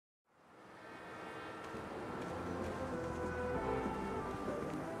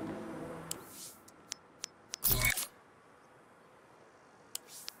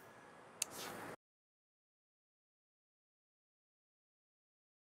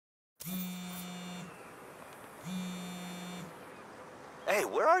Hey,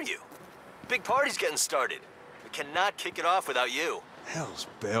 where are you? Big party's getting started. We cannot kick it off without you. Hell's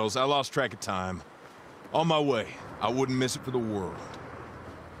bells, I lost track of time. On my way. I wouldn't miss it for the world.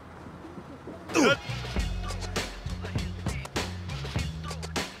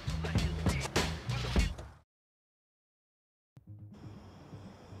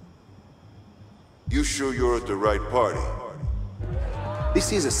 You sure you're at the right party?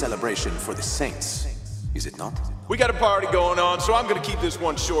 This is a celebration for the saints, is it not? We got a party going on, so I'm gonna keep this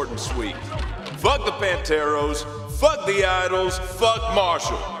one short and sweet. Fuck the Panteros, fuck the Idols, fuck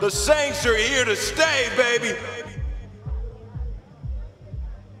Marshall. The Saints are here to stay, baby!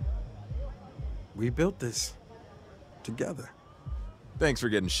 We built this together. Thanks for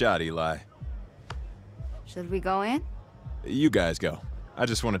getting shot, Eli. Should we go in? You guys go. I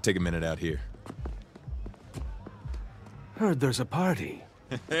just want to take a minute out here. Heard there's a party.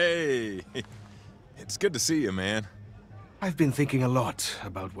 Hey! It's good to see you, man. I've been thinking a lot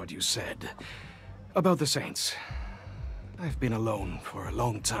about what you said. About the Saints. I've been alone for a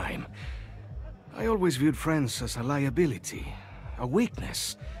long time. I always viewed friends as a liability, a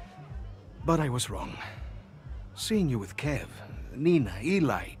weakness. But I was wrong. Seeing you with Kev, Nina,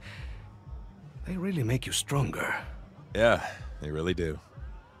 Eli, they really make you stronger. Yeah, they really do.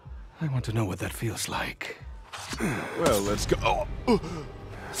 I want to know what that feels like. Well, let's go. Oh.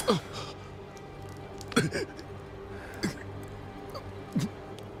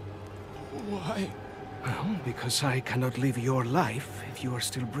 Why? Well, because I cannot live your life if you are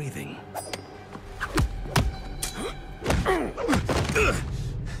still breathing.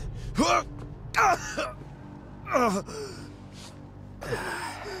 Look,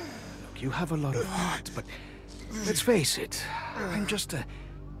 you have a lot of heart, but let's face it, I'm just a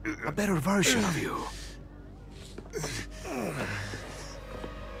better version of you.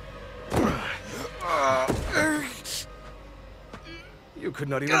 You could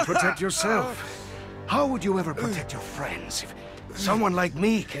not even protect yourself. How would you ever protect your friends if someone like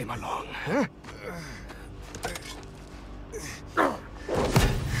me came along, huh?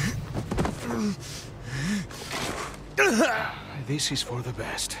 This is for the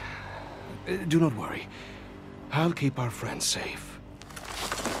best. Do not worry. I'll keep our friends safe.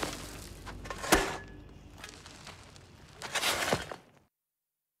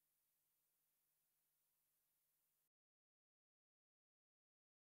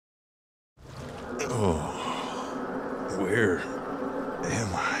 Where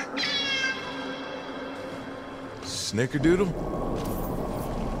am I? Snickerdoodle?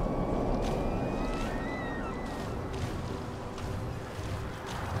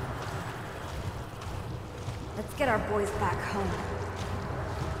 Let's get our boys back home.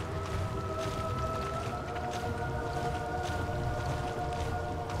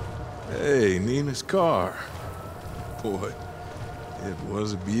 Hey, Nina's car. Boy, it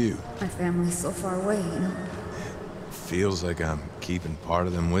was a beaut. My family's so far away, you know? Feels like I'm keeping part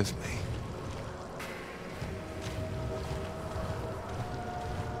of them with me.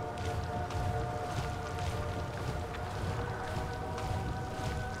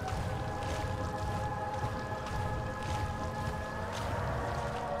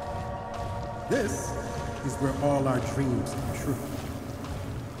 This is where all our dreams come true.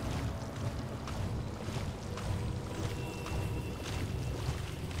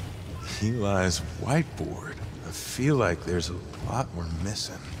 Eli's whiteboard. I feel like there's a lot we're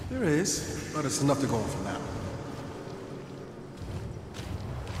missing. There is, but it's enough to go on for now.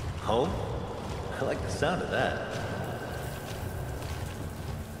 Home? I like the sound of that.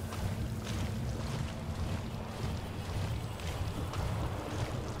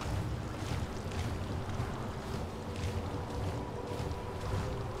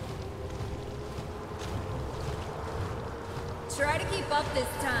 Try to keep up this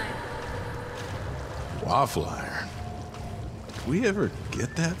time. Waffle iron. Did we ever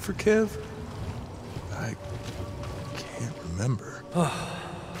get that for Kev? I can't remember.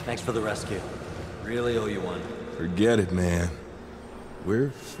 Thanks for the rescue. Really owe you one. Forget it, man. We're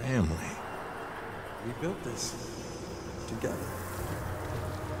family. We built this together.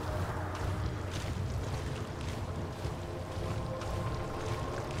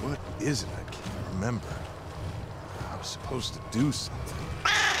 What is it? I can't remember. I was supposed to do something.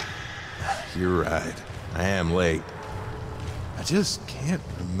 You're right. I am late. I just can't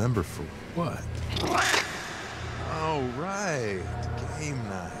remember for what. Oh, right. Game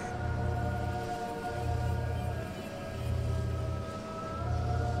night.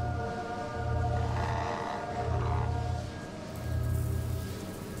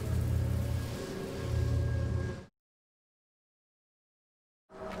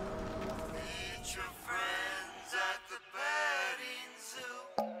 Meet your friends at the petting zoo.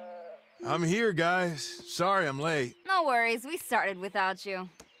 I'm here, guys. Sorry I'm late. No worries, we started without you.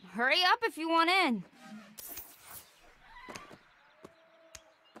 Hurry up if you want in.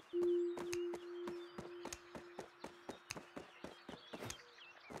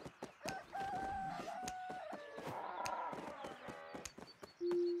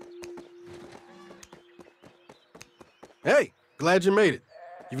 Hey, glad you made it.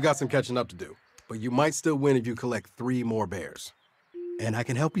 You've got some catching up to do, but you might still win if you collect 3 more bears. And I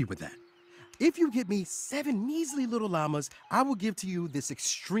can help you with that. If you get me 7 measly little llamas, I will give to you this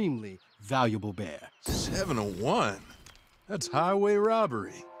extremely valuable bear. 701? That's highway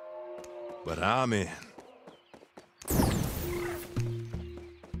robbery. But I'm in.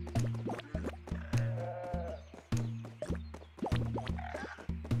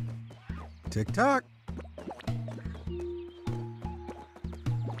 Tick-tock.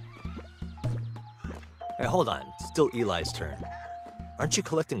 Hey, hold on. It's still Eli's turn. Aren't you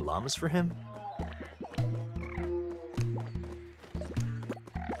collecting llamas for him?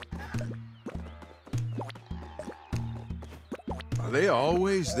 Are they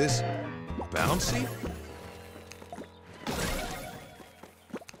always this bouncy?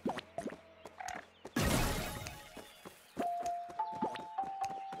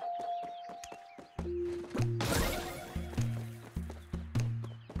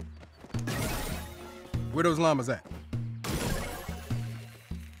 Where those llamas at?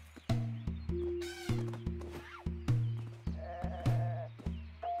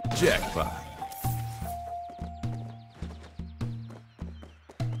 Jackpot.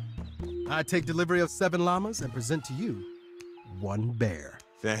 I take delivery of 7 llamas and present to you 1 bear.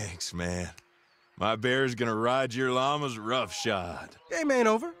 Thanks, man. My bear's gonna ride your llamas roughshod. Game ain't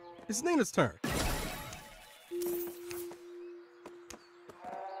over. It's Nina's turn.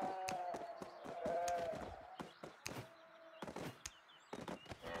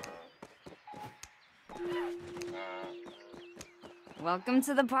 Welcome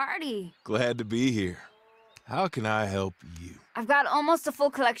to the party. Glad to be here. How can I help you? I've got almost a full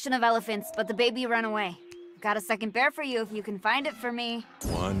collection of elephants, but the baby ran away. Got a second bear for you if you can find it for me.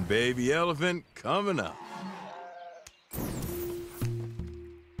 1 baby elephant coming up.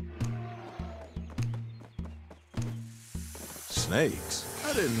 Snakes?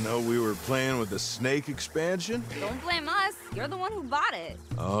 I didn't know we were playing with the snake expansion. Don't blame us. You're the one who bought it.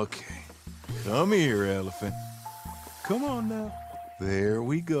 Okay. Come here, elephant. Come on now. There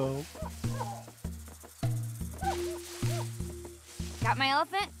we go. Got my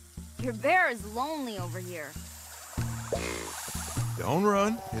elephant? Your bear is lonely over here. Don't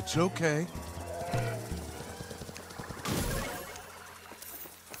run. It's okay.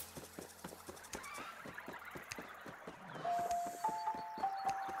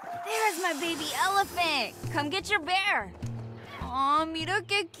 There's my baby elephant. Come get your bear. Aw, mira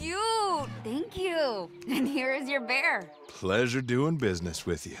que cute. Thank you. And here is your bear. Pleasure doing business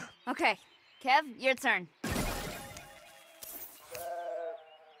with you. Okay, Kev, your turn.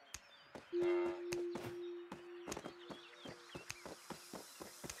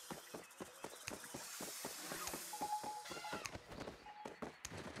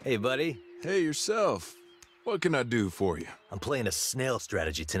 Hey, buddy. Hey, yourself. What can I do for you? I'm playing a snail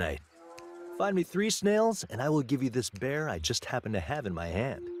strategy tonight. Find me 3 snails, and I will give you this bear I just happen to have in my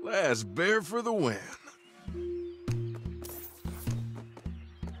hand. Last bear for the win.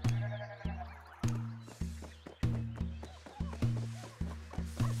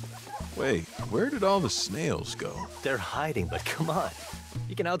 Wait, where did all the snails go? They're hiding, but come on.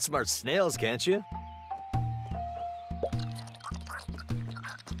 You can outsmart snails, can't you?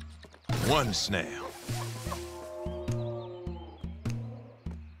 1 snail.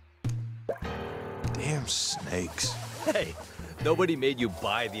 Damn snakes. Hey, nobody made you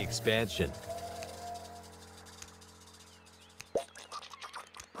buy the expansion.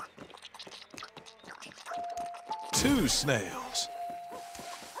 Two snails.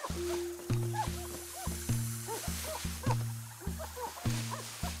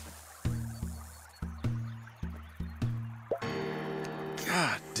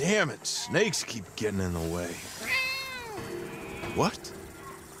 God damn it, snakes keep getting in the way. What?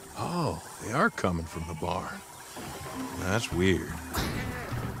 Oh, they are coming from the barn. That's weird.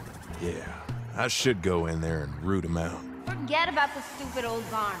 Yeah, I should go in there and root them out. Forget about the stupid old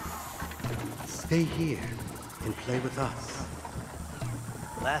barn. Stay here and play with us.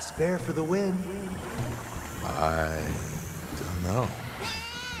 Last bear for the win. I don't know.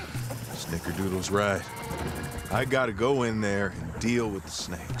 Snickerdoodle's right. I gotta go in there and deal with the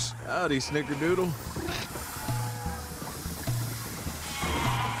snakes. Howdy, Snickerdoodle.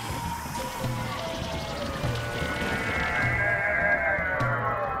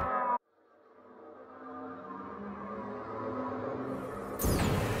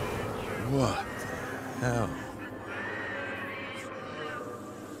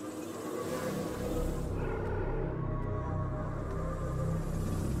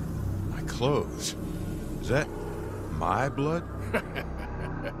 clothes. Is that my blood? Oh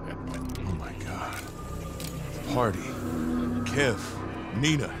my God. The party. Kev,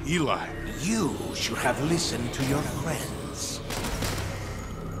 Nina, Eli. You should have listened to your friends.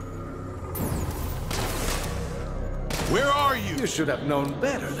 Where are you? You should have known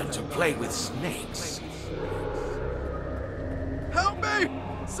better than to play with snakes. Help me!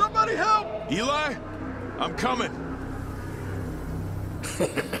 Somebody help! Eli? I'm coming.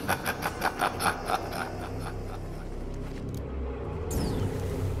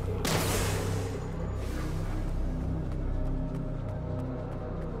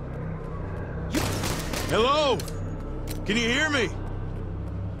 Hello? Can you hear me?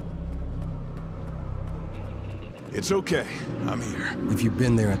 It's okay. I'm here. If you'd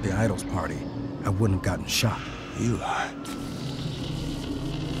been there at the Idols party, I wouldn't have gotten shot. Eli.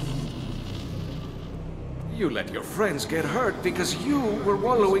 You let your friends get hurt because you were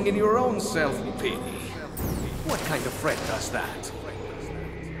wallowing in your own self-pity. What kind of friend does that?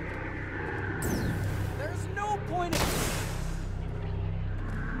 There's no point in...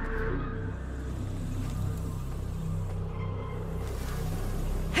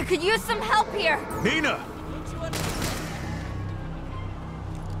 I could use some help here. Nina!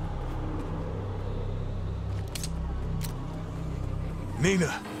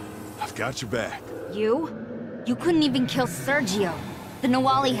 Nina, I've got your back. You? You couldn't even kill Sergio. The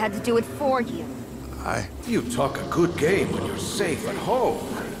Nawali had to do it for you. You talk a good game when you're safe at home,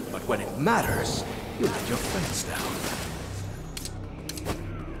 but when it matters, you let your friends down.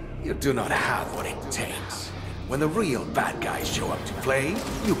 You do not have what it takes. When the real bad guys show up to play,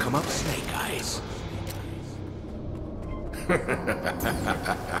 you come up snake eyes.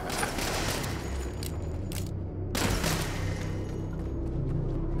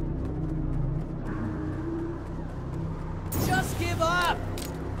 Just give up!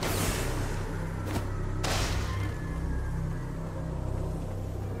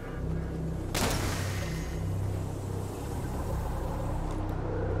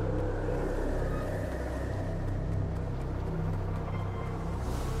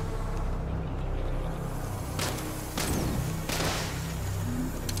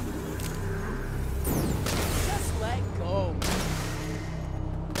 Just let go.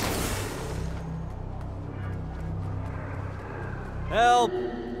 Help!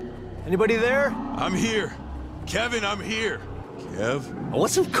 Anybody there? I'm here. Kevin, I'm here. Kev? I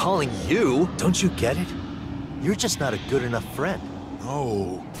wasn't calling you. Don't you get it? You're just not a good enough friend.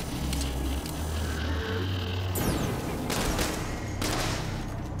 No.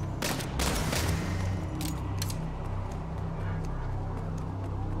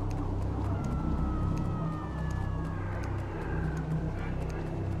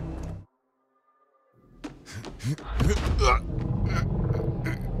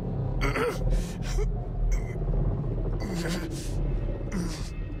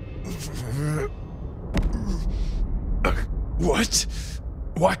 What?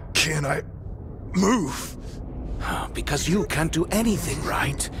 Why can't I move? Because you can't do anything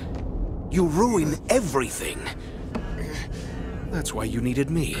right. You ruin everything. That's why you needed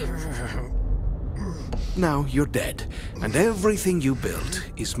me. Now you're dead, and everything you built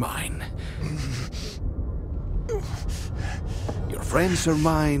is mine. Your friends are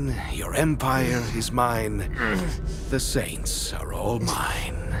mine, your empire is mine. The Saints are all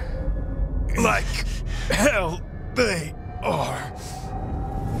mine. Like hell they are.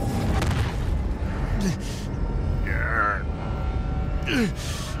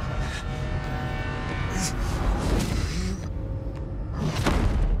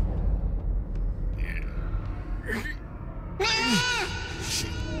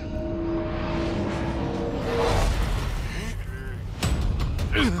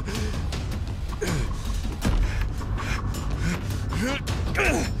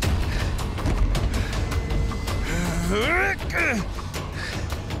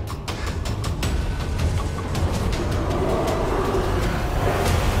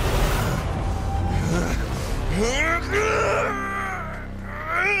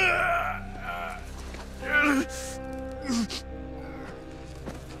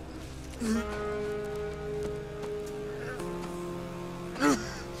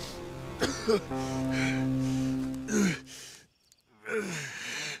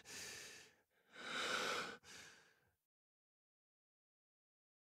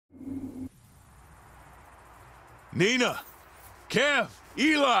 Nina, Kev,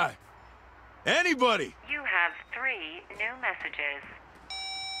 Eli, anybody. You have 3 new messages.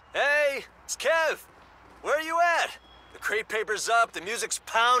 Hey, it's Kev. Where are you at? The crate paper's up, the music's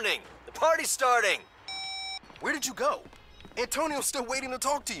pounding, the party's starting. Where did you go? Antonio's still waiting to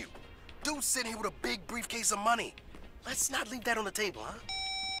talk to you. Dude's sitting here with a big briefcase of money. Let's not leave that on the table, huh?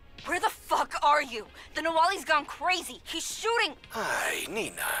 Where the fuck are you? The Nawali's gone crazy. He's shooting. Hi,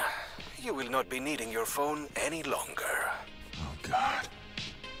 Nina. You will not be needing your phone any longer. Oh, God.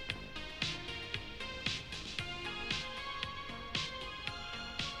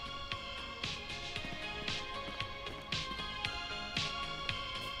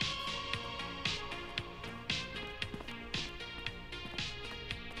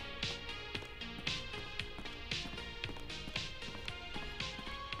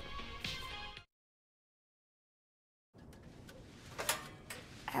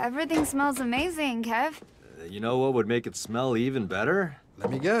 Everything smells amazing, Kev. You know what would make it smell even better?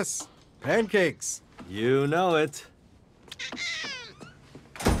 Let me guess. Pancakes. You know it.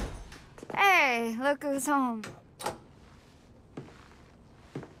 Hey, look who's home.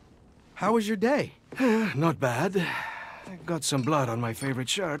 How was your day? Not bad. I got some blood on my favorite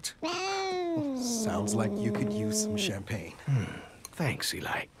shirt. Sounds like you could use some champagne. Thanks,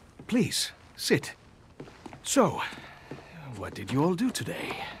 Eli. Please, sit. So, what did you all do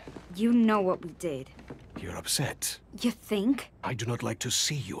today? You know what we did. You're upset. You think? I do not like to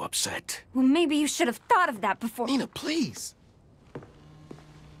see you upset. Well, maybe you should have thought of that before. Nina, please.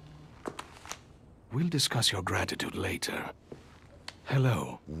 We'll discuss your gratitude later.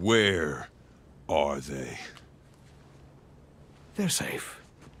 Hello. Where are they? They're safe.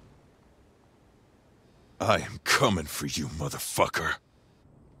 I am coming for you, motherfucker.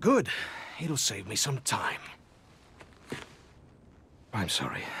 Good. It'll save me some time. I'm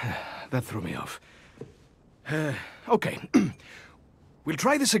sorry. That threw me off. Okay. We'll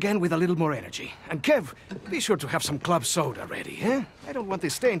try this again with a little more energy. And Kev, be sure to have some club soda ready, eh? I don't want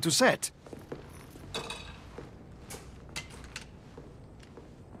this stain to set.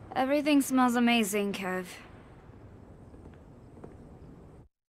 Everything smells amazing, Kev.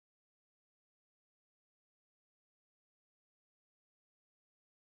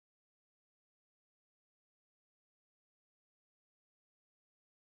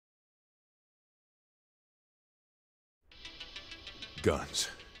 Guns.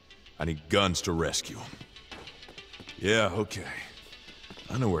 I need guns to rescue them. Yeah, okay.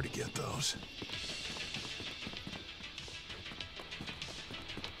 I know where to get those.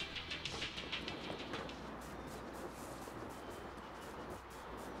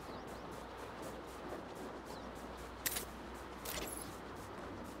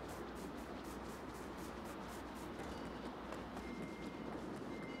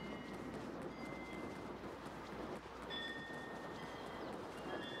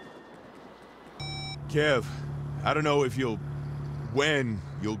 Kev, I don't know when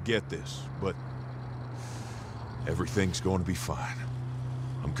you'll get this, but everything's going to be fine.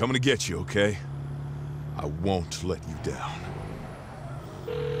 I'm coming to get you, okay? I won't let you down.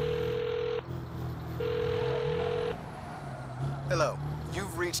 Hello.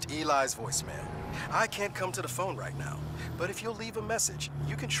 You've reached Eli's voicemail. I can't come to the phone right now, but if you'll leave a message,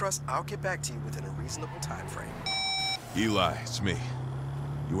 you can trust I'll get back to you within a reasonable time frame. Eli, it's me.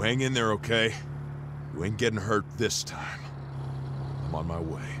 You hang in there, okay? You ain't getting hurt this time. I'm on my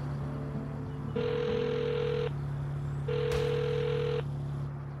way.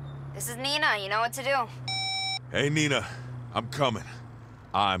 This is Nina. You know what to do. Hey, Nina. I'm coming.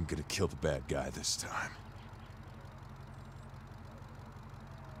 I'm gonna kill the bad guy this time.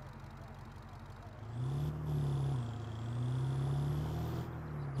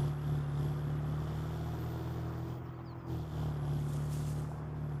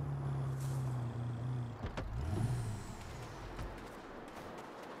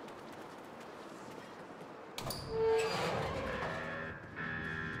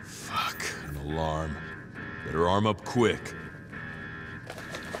 Alarm. Better arm up quick.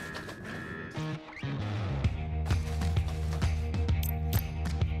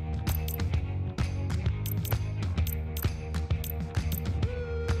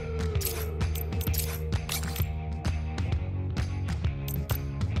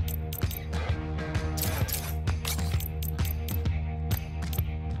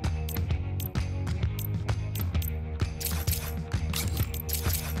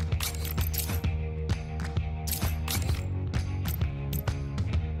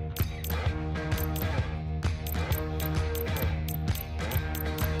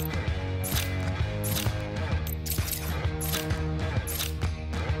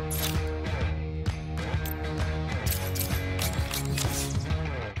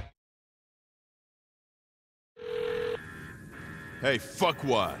 Hey,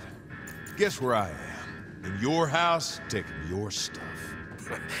 fuckwad. Guess where I am? In your house, taking your stuff.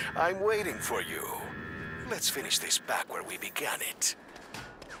 I'm waiting for you. Let's finish this back where we began it.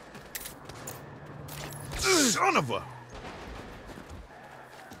 Son of a...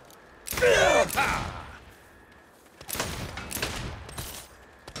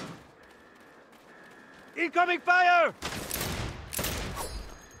 Incoming fire!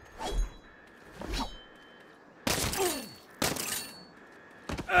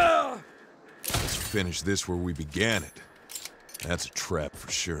 Let's finish this where we began it. That's a trap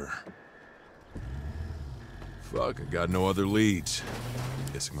for sure. Fuck, I got no other leads.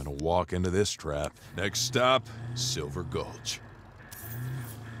 Guess I'm gonna walk into this trap. Next stop, Silver Gulch.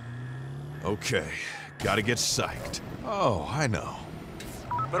 Okay, gotta get psyched. Oh, I know.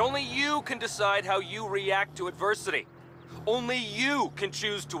 But only you can decide how you react to adversity. Only you can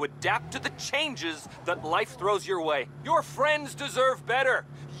choose to adapt to the changes that life throws your way. Your friends deserve better.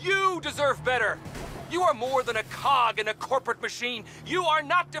 You deserve better. You are more than a cog in a corporate machine. You are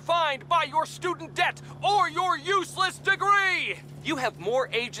not defined by your student debt or your useless degree. You have more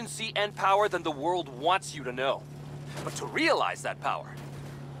agency and power than the world wants you to know. But to realize that power,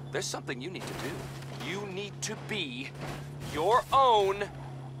 there's something you need to do. You need to be your own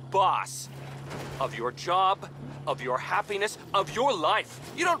boss of your job, of your happiness, of your life.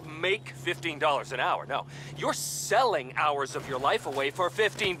 You don't make $15 an hour, no. You're selling hours of your life away for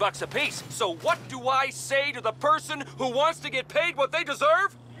 15 bucks a piece. So what do I say to the person who wants to get paid what they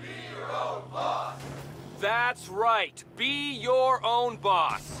deserve? Be your own boss. That's right. Be your own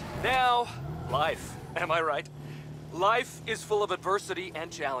boss. Now, life, am I right? Life is full of adversity and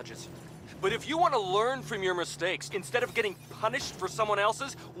challenges. But if you want to learn from your mistakes instead of getting punished for someone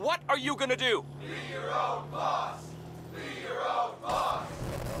else's, what are you gonna do? Be your own boss. Be your own boss.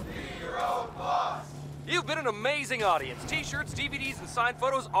 Be your own boss. You've been an amazing audience. T-shirts, DVDs, and signed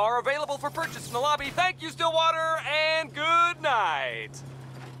photos are available for purchase in the lobby. Thank you, Stillwater, and good night.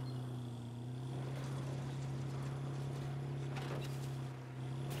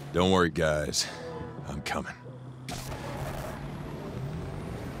 Don't worry, guys. I'm coming.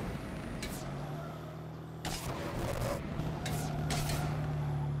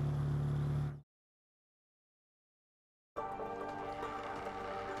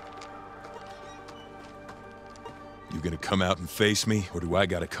 You gonna come out and face me, or do I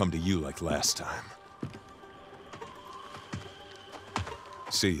gotta come to you like last time?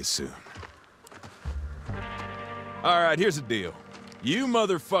 See you soon. Alright, here's the deal. You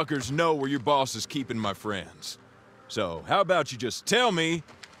motherfuckers know where your boss is keeping my friends. So, how about you just tell me,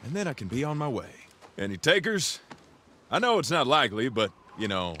 and then I can be on my way. Any takers? I know it's not likely, but, you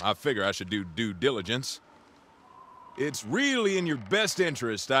know, I figure I should do due diligence. It's really in your best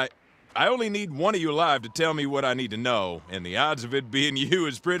interest. I only need one of you alive to tell me what I need to know, and the odds of it being you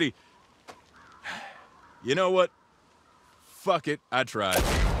is pretty... You know what? Fuck it, I tried.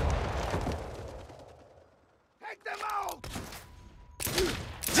 Take them out!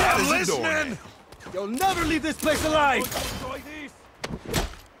 I'm listening! You'll never leave this place alive!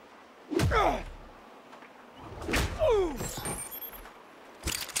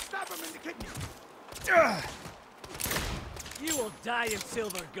 Stab him in the kidney! You will die in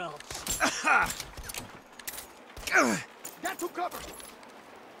Silver Gulch. Get to cover!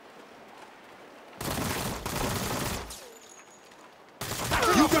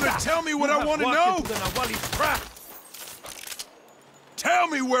 You gonna tell me what I want to know? Tell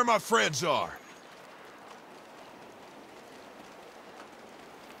me where my friends are!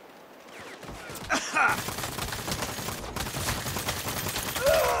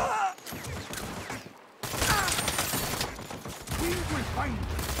 We will find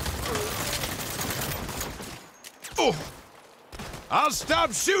Oh! I'll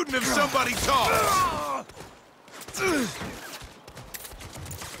stop shooting if somebody talks!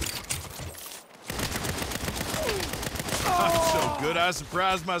 I'm so good I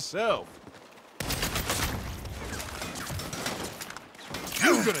surprised myself.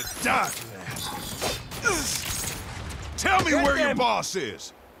 You're gonna die for that. Tell me where your boss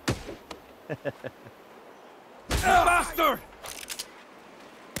is. Bastard!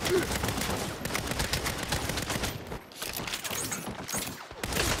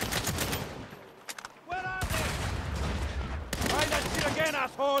 Where are they? Try that shit again,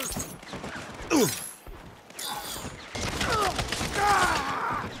 asshole!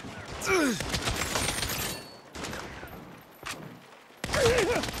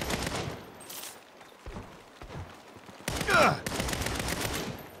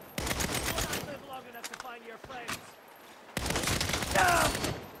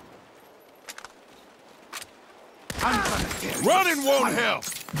 Running won't help.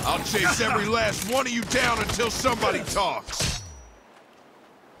 I'll chase every last one of you down until somebody talks.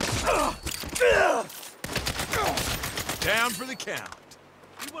 Down for the count.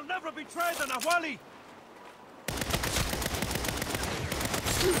 You will never betray the Nawali!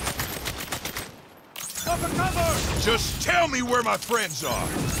 Cover, cover! Just tell me where my friends are.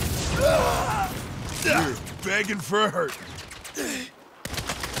 You're begging for hurt.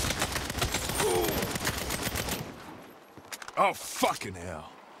 Oh, fucking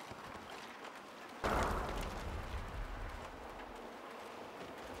hell.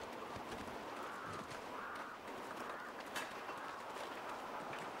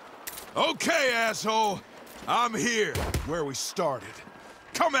 Okay, asshole. I'm here, where we started.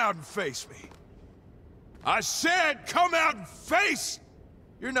 Come out and face me. I said, come out and face!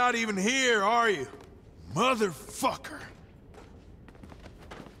 You're not even here, are you? Motherfucker.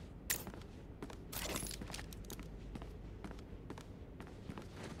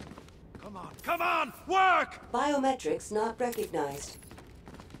 Come on, work! Biometrics not recognized.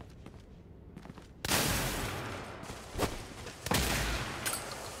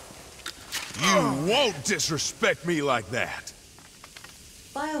 You won't disrespect me like that.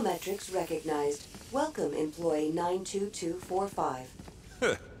 Biometrics recognized. Welcome, employee 92245.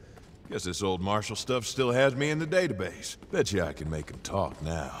 Guess this old Marshall stuff still has me in the database. Bet you I can make him talk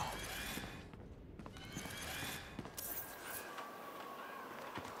now.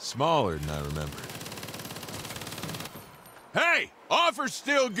 Smaller than I remembered. Hey! Offer's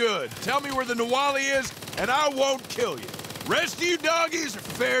still good. Tell me where the Nawali is, and I won't kill you. Rest of you doggies are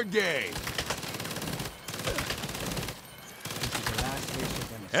fair game.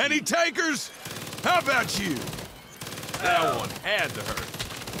 Any takers? How about you? That one had to hurt.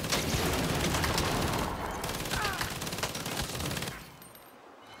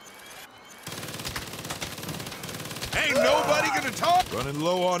 Ain't nobody gonna talk? Running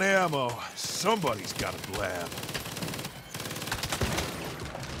low on ammo. Somebody's gotta blab.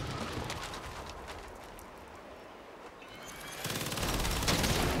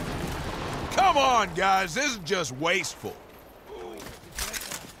 Come on, guys. This is just wasteful.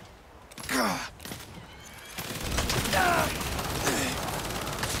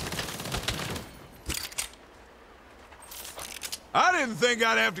 I didn't think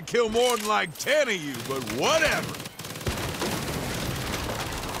I'd have to kill more than like 10 of you, but whatever.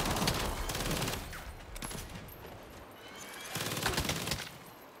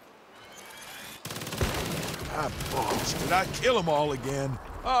 Did I kill them all again?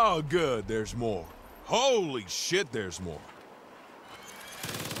 Oh, good, there's more. Holy shit, there's more.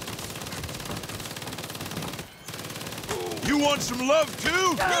 You want some love,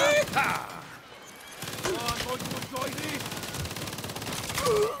 too?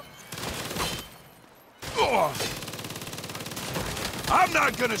 I'm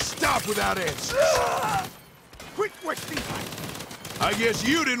not gonna stop without answers. Quick, Steve. I guess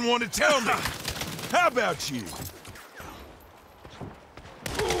you didn't want to tell me. How about you?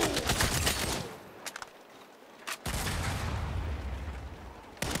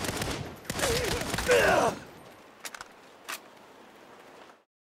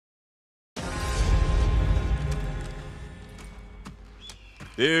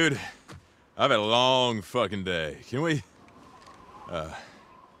 Dude, I've had a long fucking day. Can we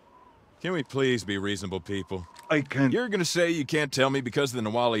please be reasonable people? I can't... You're gonna say you can't tell me because the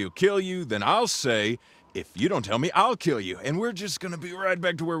Nawali will kill you, then I'll say, if you don't tell me, I'll kill you. And we're just gonna be right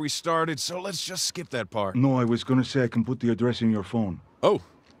back to where we started, so let's just skip that part. No, I was gonna say I can put the address in your phone. Oh.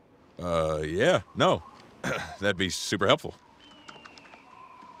 Yeah, no. That'd be super helpful.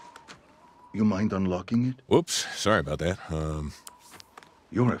 You mind unlocking it? Whoops, sorry about that.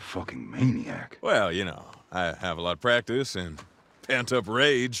 You're a fucking maniac. Well, you know, I have a lot of practice and pent-up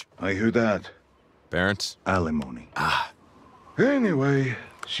rage. I hear that. Parents? Alimony. Ah. Anyway,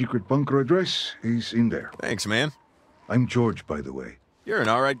 secret bunker address is in there. Thanks, man. I'm George, by the way. You're an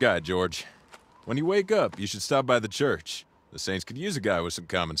alright guy, George. When you wake up, you should stop by the church. The Saints could use a guy with some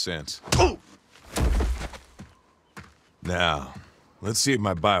common sense. Oh! Now, let's see if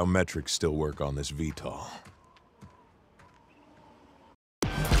my biometrics still work on this VTOL.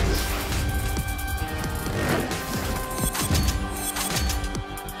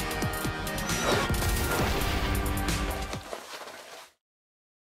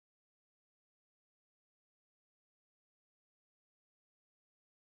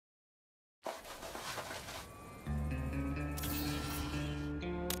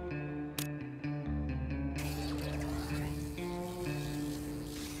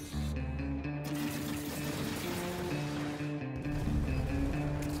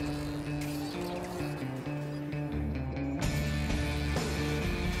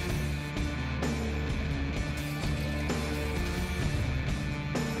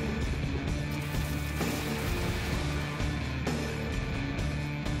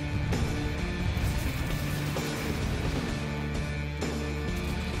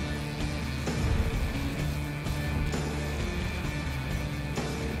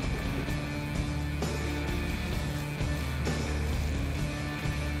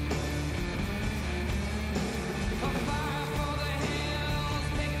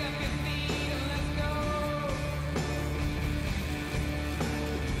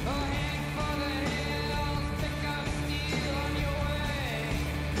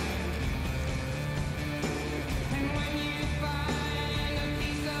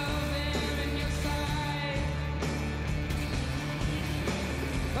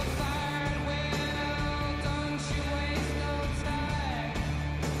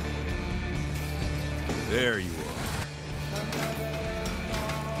 There you are.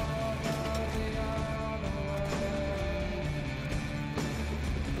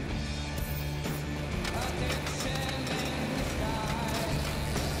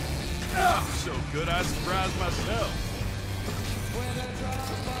 So good I surprised myself.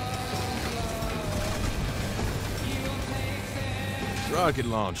 Rocket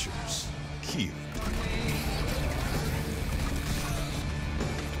launchers. Cute.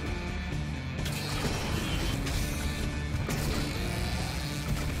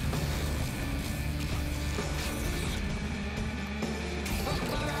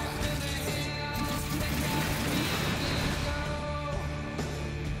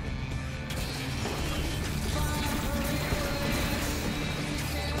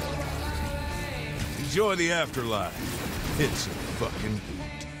 Enjoy the afterlife. It's a fucking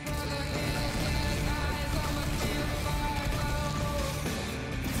hoot.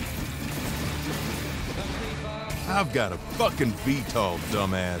 I've got a fucking VTOL,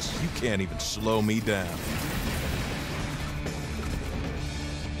 dumbass. You can't even slow me down.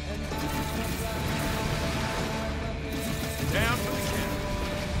 Down for the count.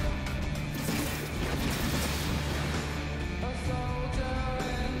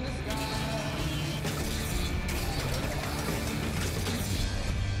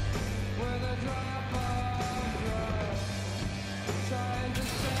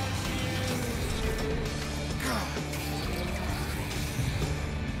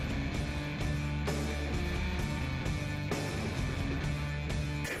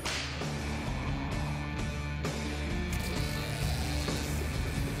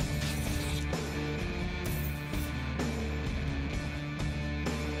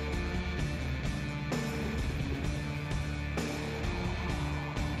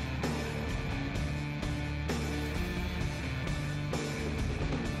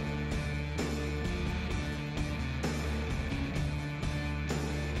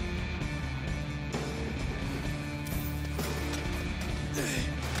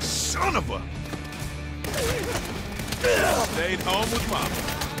 Son of a... Stayed home with Mama.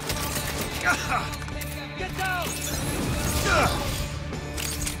 Get down!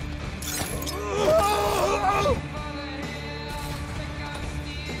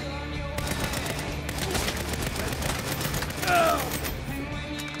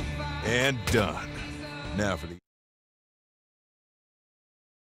 And done. Now for the...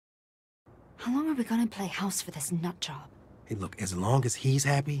 How long are we gonna play house for this nut job? Hey, look, as long as he's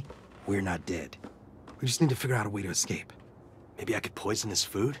happy, we're not dead. We just need to figure out a way to escape. Maybe I could poison his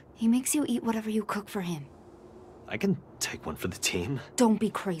food? He makes you eat whatever you cook for him. I can take one for the team. Don't be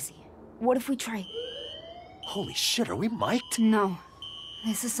crazy. What if we try? Holy shit, are we mic'd? No.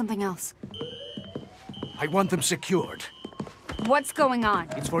 This is something else. I want them secured. What's going on?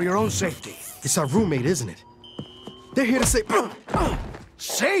 It's for your own safety. It's our roommate, isn't it? They're here to say...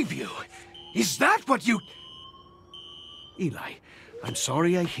 Save you? Is that what you... Eli, I'm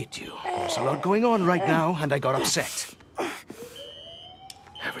sorry I hit you. There's a lot going on right now, and I got upset.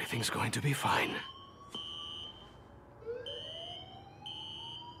 Everything's going to be fine.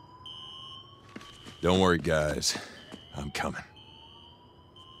 Don't worry, guys. I'm coming.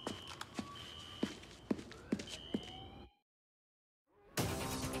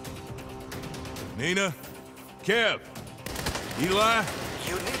 Nina? Kev? Eli?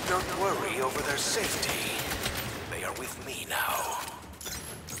 You need not worry over their safety. They are with me now.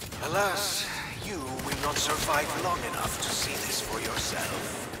 Alas, you will not survive long enough to see this for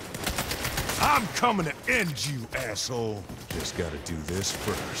yourself. I'm coming to end you, asshole. Just gotta do this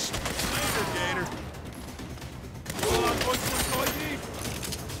first. Later, Gator.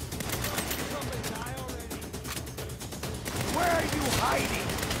 Where are you hiding?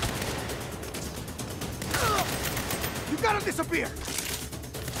 You gotta disappear!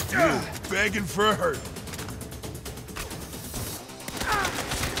 You begging for a hurt.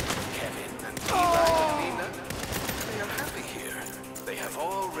 Kevin and Eva and Nina, they are happy here. They have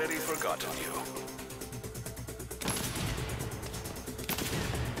already forgotten you.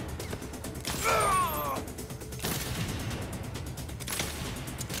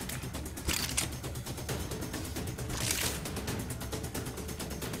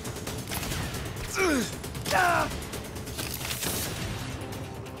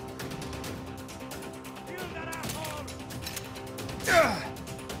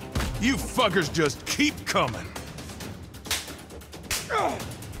 You fuckers just keep coming.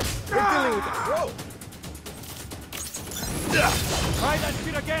 We're dealing with a pro. Try that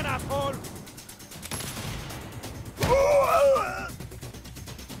shit again, asshole!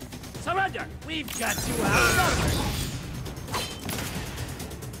 Surrender! We've got you outnumbered!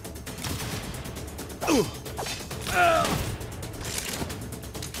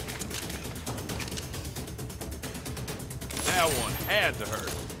 That one had to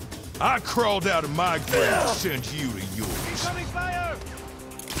hurt. I crawled out of my grave to send you to yours. Incoming fire!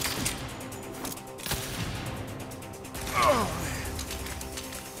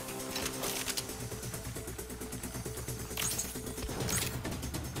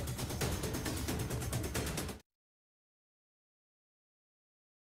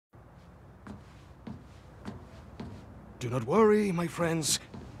 Do not worry, my friends.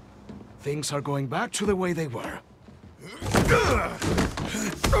 Things are going back to the way they were.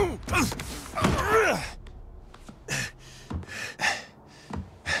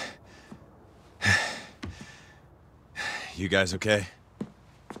 You guys okay?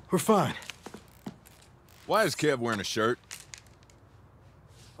 We're fine. Why is Kev wearing a shirt?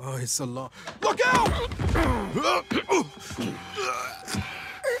 Oh, it's so long. Look out!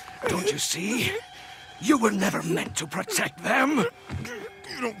 Don't you see? You were never meant to protect them.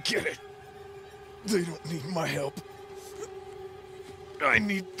 You don't get it. They don't need my help. I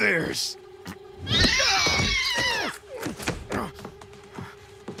need theirs.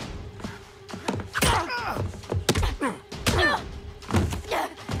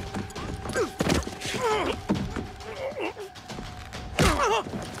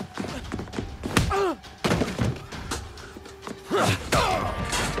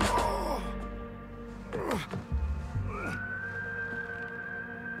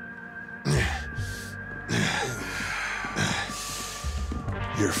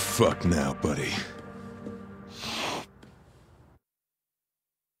 You're fucked now, buddy.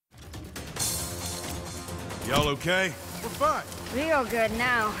 Y'all okay? We're fine. Real good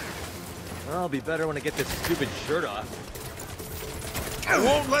now. I'll be better when I get this stupid shirt off. I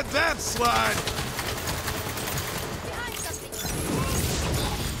won't let that slide!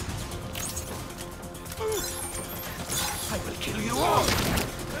 I will kill you all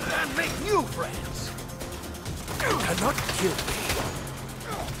and make new friends. You cannot kill me.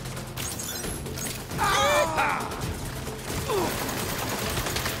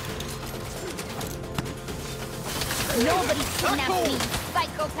 Nobody kidnapped me,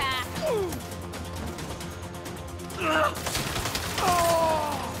 psychopath.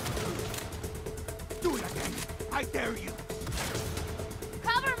 Do it again. I dare you.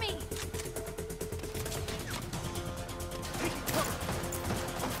 Cover me.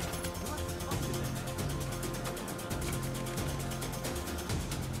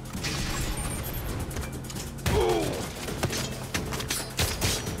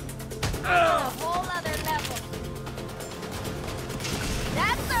 A whole other level.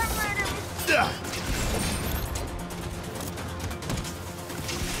 That's our murder.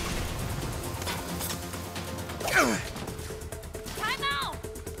 Time out.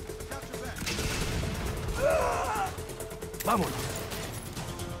 Vámonos.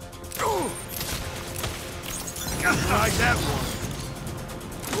 Like that one.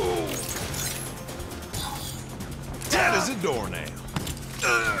 Dead as a doornail.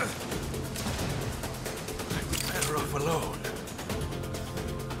 Better off alone.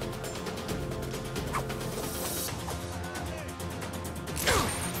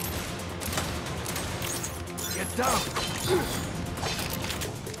 Get down.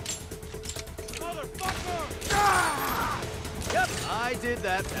 Yep, I did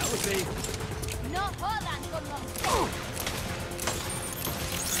that. That was me. No jodan con los...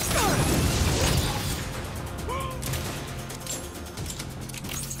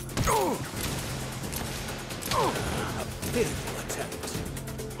 A pitiful attempt.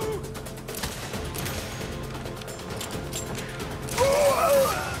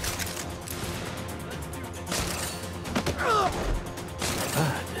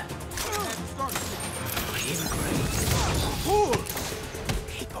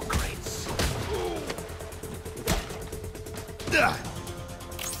 Hypocrites.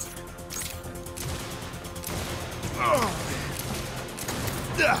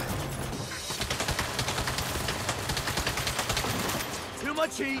 Too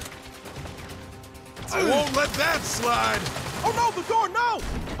much heat. I won't let that slide. Oh no, the door, no!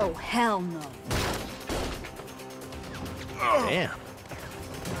 Oh, hell no. Damn.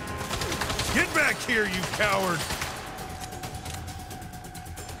 Get back here, you coward!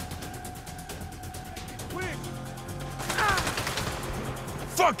 Quick!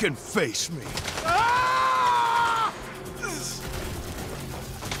 Fucking face me! Ah!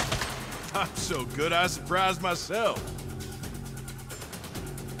 I'm so good I surprised myself.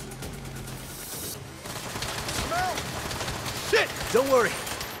 Shit! Don't worry.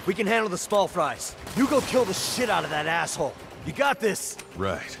 We can handle the small fries. You go kill the shit out of that asshole. You got this.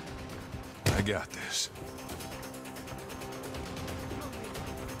 Right. I I got this.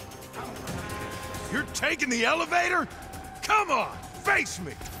 You're taking the elevator? Come on, face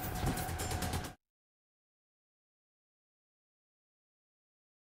me!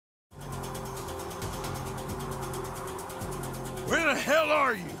 Where the hell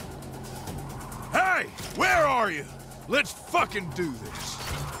are you? Hey, where are you? Let's fucking do this.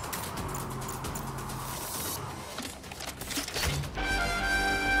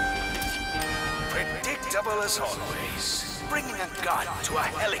 Predictable as always. Bringing a gun to a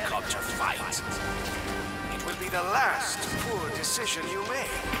helicopter fight. It will be the last poor decision you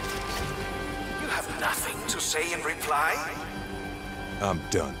make. You have nothing to say in reply? I'm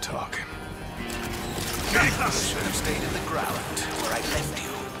done talking. You should have stayed in the ground where I left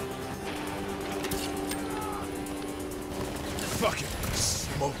you. Fucking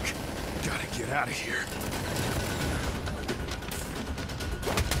smoke. Gotta get out of here.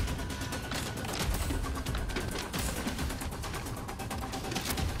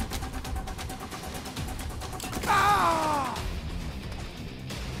 Ah!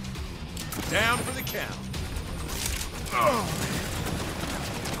 Down for the count. Oh.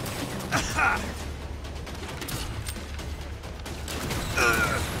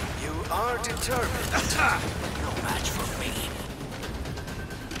 You are determined. No match for me.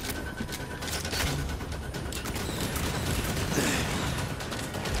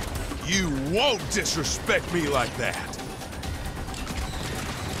 You won't disrespect me like that.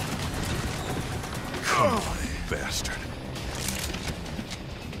 Come on, bastard.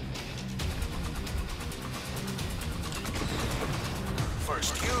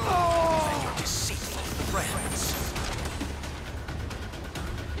 First you, then your deceitful friends.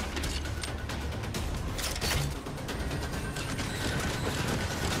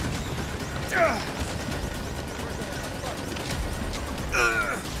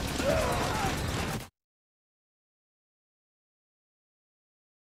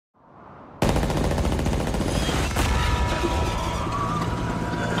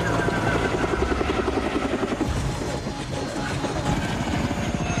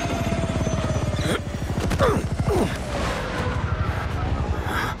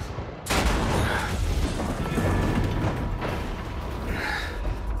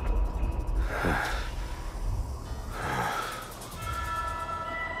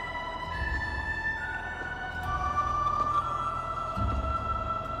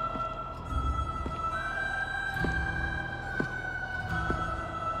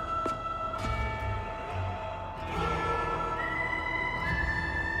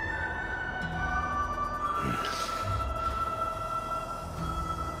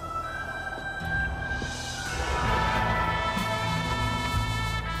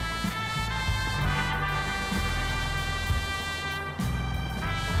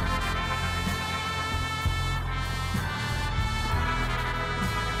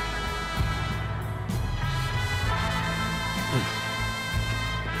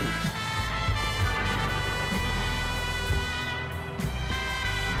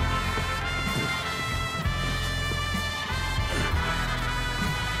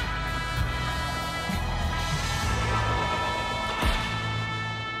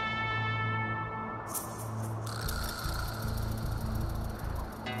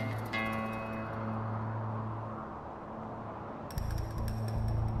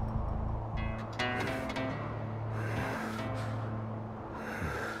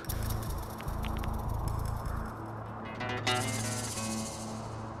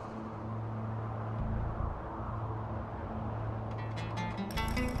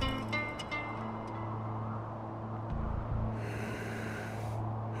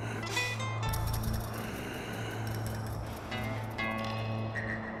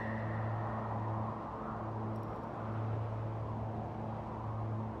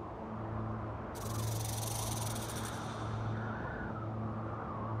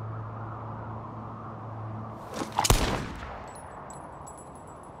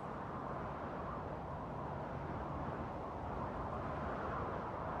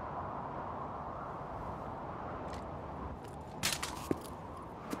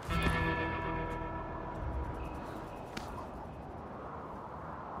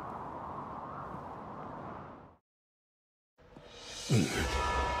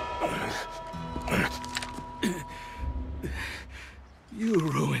 You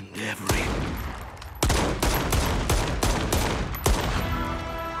ruined everything.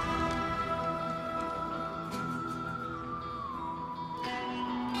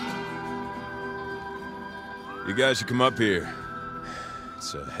 You guys should come up here.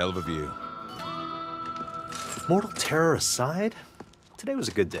 It's a hell of a view. Mortal terror aside, today was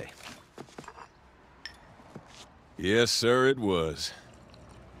a good day. Yes, sir, it was.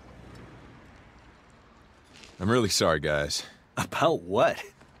 I'm really sorry, guys. About what?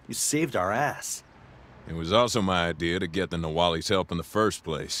 You saved our ass. It was also my idea to get the Nawali's help in the first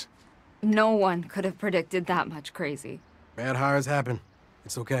place. No one could have predicted that much crazy. Bad hires happen.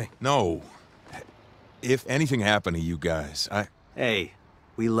 It's okay. No. If anything happened to you guys, Hey,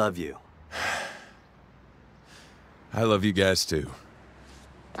 we love you. I love you guys too.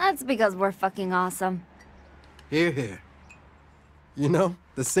 That's because we're fucking awesome. Here, here. You know,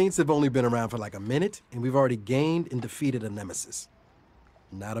 the Saints have only been around for like a minute, and we've already gained and defeated a nemesis.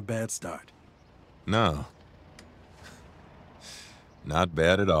 Not a bad start. No. Not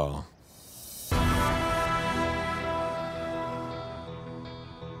bad at all.